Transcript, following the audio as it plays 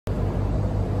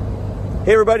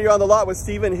Hey everybody, you're on the lot with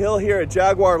Steven Hill here at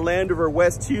Jaguar Land Rover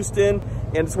West Houston,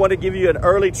 and just want to give you an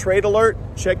early trade alert.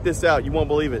 Check this out, you won't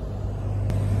believe it.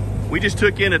 We just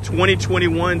took in a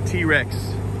 2021 T-Rex.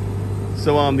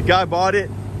 So the guy bought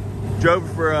it, drove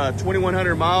it for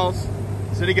 2,100 miles,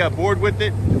 said he got bored with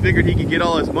it, figured he could get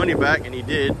all his money back, and he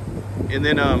did, and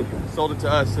then sold it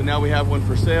to us. So now we have one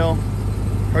for sale.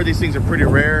 Heard these things are pretty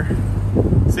rare.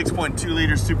 6.2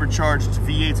 liter supercharged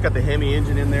V8. It's got the Hemi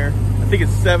engine in there. I think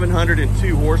it's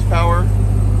 702 horsepower.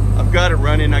 I've got it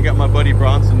running. I got my buddy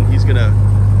Bronson. He's gonna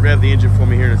rev the engine for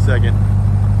me here in a second.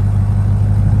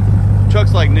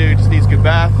 Truck's like new, just needs a good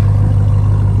bath.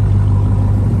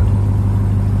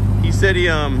 He said he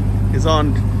is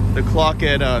on the clock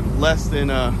at less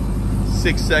than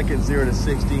 6 seconds, 0 to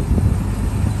 60.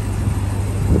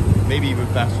 Maybe even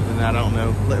faster than that, I don't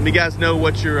know. Let me guys know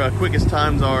what your quickest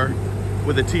times are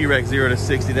with a T-Rex 0 to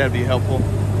 60, that'd be helpful.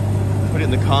 Put it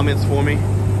in the comments for me.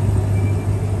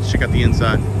 Let's check out the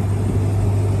inside.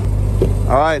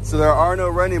 All right, so there are no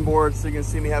running boards, so you can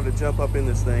see me have to jump up in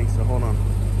this thing, so hold on.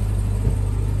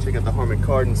 Check out the Harman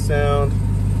Kardon sound.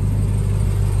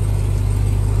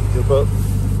 Jump up.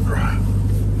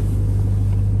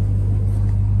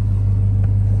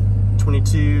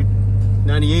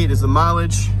 2298 is the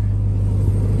mileage.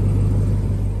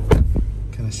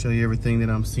 Show you everything that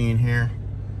I'm seeing here.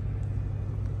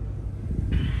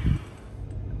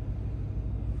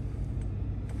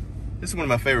 This is one of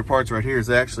my favorite parts right here, is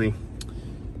actually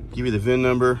give you the VIN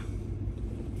number,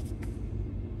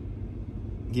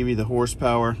 give you the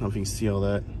horsepower. I don't know if you can see all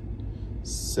that.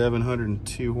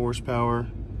 702 horsepower,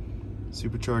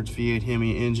 supercharged V8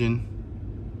 Hemi engine.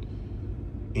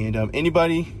 And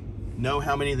anybody know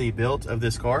how many they built of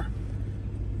this car?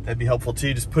 That'd be helpful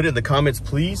too. Just put it in the comments,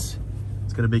 please.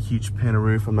 It's got a big, huge panel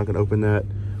roof. I'm not gonna open that.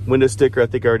 Window sticker, I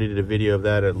think I already did a video of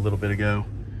that a little bit ago.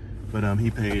 But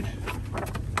he paid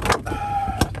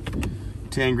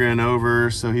 10 grand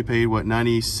over, so he paid what,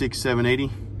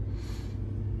 96,780?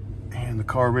 And the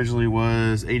car originally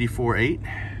was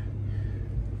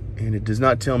 84,800. And it does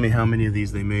not tell me how many of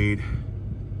these they made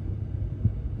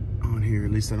on here.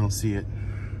 At least I don't see it.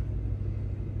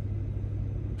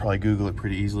 Probably Google it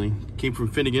pretty easily. Came from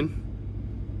Finnegan,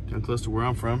 down close to where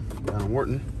I'm from, down in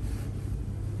Wharton.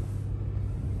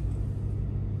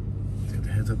 It's got the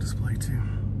heads-up display too.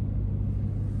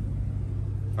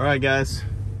 All right, guys.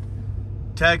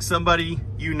 Tag somebody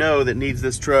you know that needs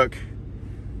this truck.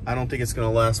 I don't think it's gonna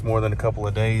last more than a couple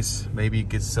of days. Maybe it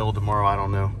gets sold tomorrow, I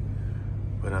don't know.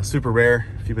 But super rare.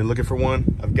 If you've been looking for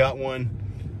one, I've got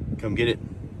one. Come get it.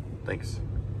 Thanks.